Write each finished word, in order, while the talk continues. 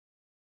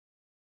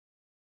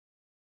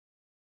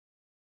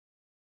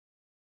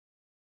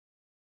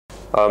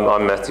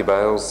I'm Matthew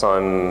Bailes.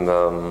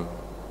 I'm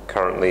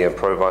currently a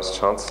Pro Vice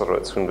Chancellor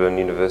at Swinburne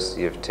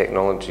University of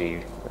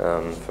Technology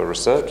for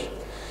research,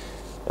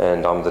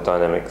 and I'm the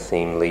dynamic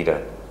theme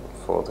leader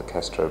for the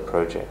CAASTRO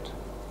project.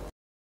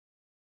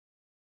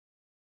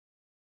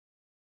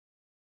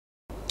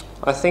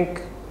 I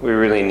think we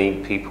really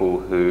need people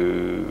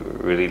who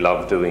really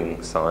love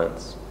doing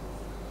science.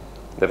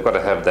 They've got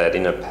to have that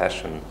inner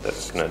passion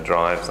that's going to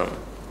drive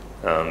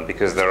them,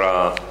 because there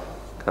are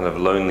kind of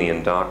lonely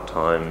and dark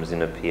times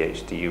in a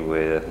PhD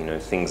where, you know,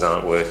 things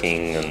aren't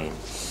working, and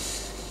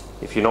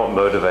if you're not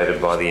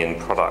motivated by the end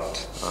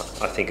product,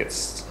 I think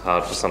it's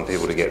hard for some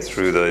people to get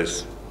through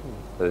those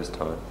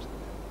times.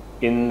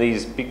 In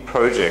these big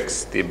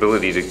projects, the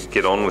ability to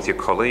get on with your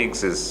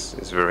colleagues is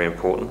very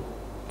important.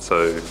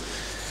 So,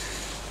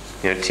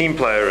 you know, team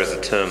player is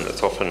a term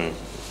that's often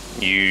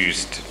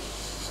used,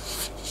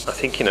 I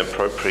think,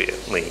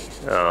 inappropriately.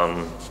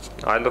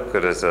 I look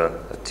at it as a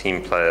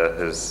team player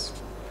as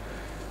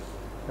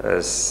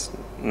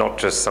not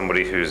just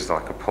somebody who's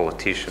like a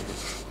politician,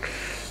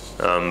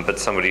 but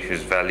somebody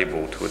who's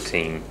valuable to a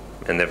team,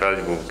 and they're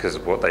valuable because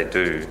of what they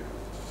do.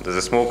 There's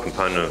a small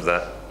component of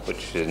that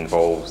which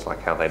involves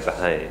like how they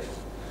behave,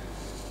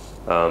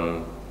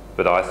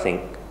 but I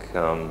think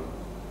a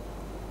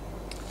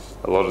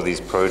lot of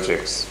these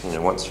projects, you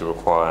know, once you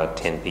require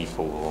 10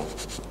 people or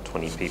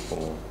 20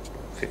 people or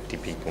 50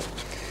 people,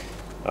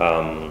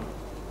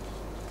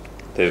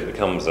 there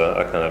becomes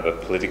a kind of a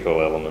political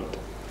element.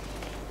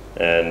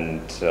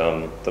 And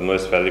the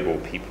most valuable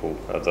people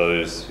are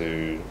those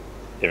who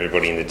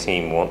everybody in the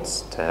team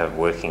wants to have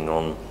working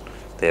on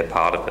their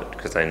part of it,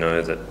 because they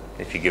know that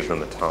if you give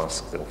them a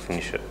task, they'll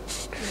finish it.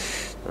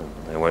 And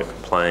they won't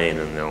complain,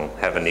 and they'll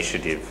have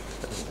initiative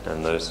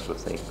and those sort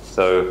of things.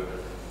 So,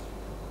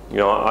 you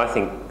know, I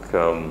think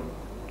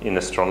in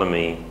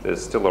astronomy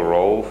there's still a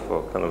role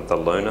for kind of the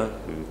loner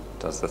who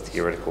does the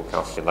theoretical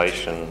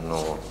calculation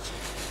or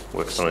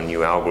works on a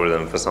new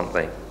algorithm for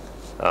something.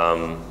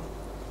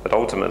 But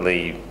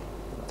ultimately,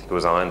 I think it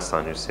was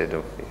Einstein who said,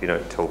 if you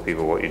don't tell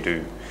people what you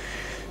do,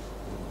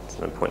 there's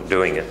no point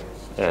doing it.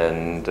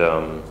 And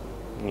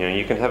you know,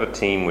 you can have a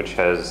team which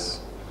has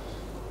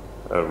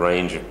a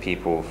range of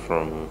people,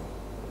 from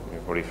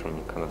everybody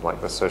from kind of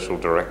like the social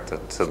director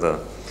to the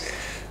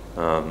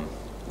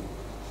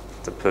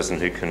person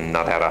who can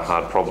nut out a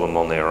hard problem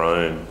on their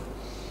own,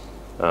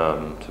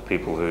 to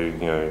people who,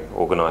 you know,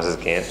 organises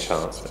Gantt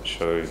charts that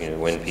show, you know,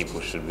 when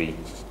people should be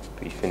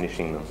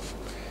finishing them.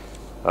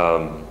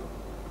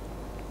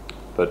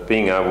 But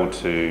being able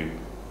to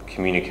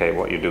communicate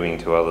what you're doing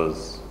to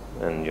others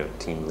and your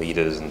team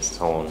leaders and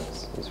so on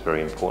is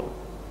very important.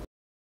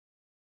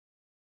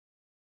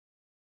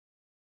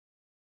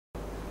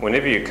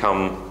 Whenever you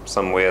come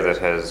somewhere that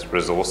has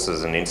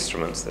resources and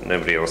instruments that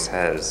nobody else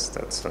has,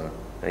 that's a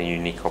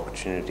unique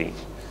opportunity.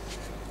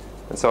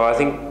 And so I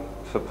think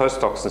for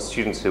postdocs and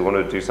students who want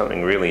to do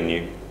something really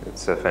new,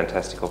 it's a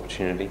fantastic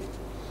opportunity.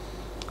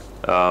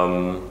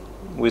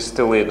 We're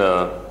still in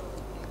a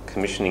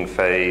commissioning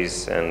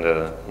phase and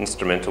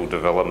instrumental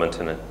development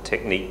and a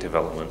technique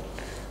development.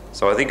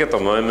 So I think at the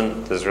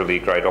moment there's really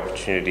great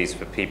opportunities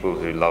for people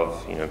who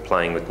love, you know,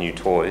 playing with new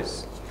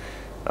toys.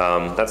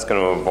 That's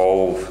going to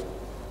evolve,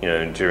 you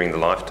know, during the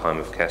lifetime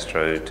of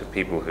CAASTRO to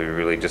people who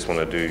really just want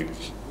to do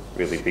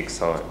really big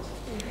science.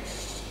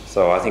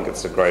 So I think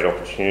it's a great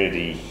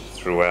opportunity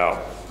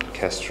throughout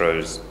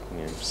CAASTRO's,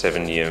 you know,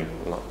 7-year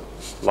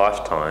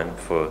lifetime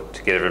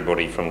to get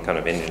everybody from kind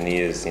of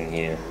engineers in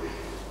here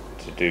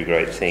to do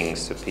great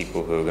things to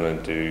people who are going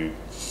to do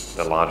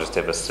the largest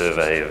ever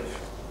survey of,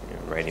 you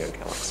know, radio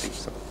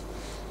galaxies or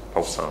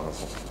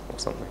pulsars or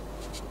something.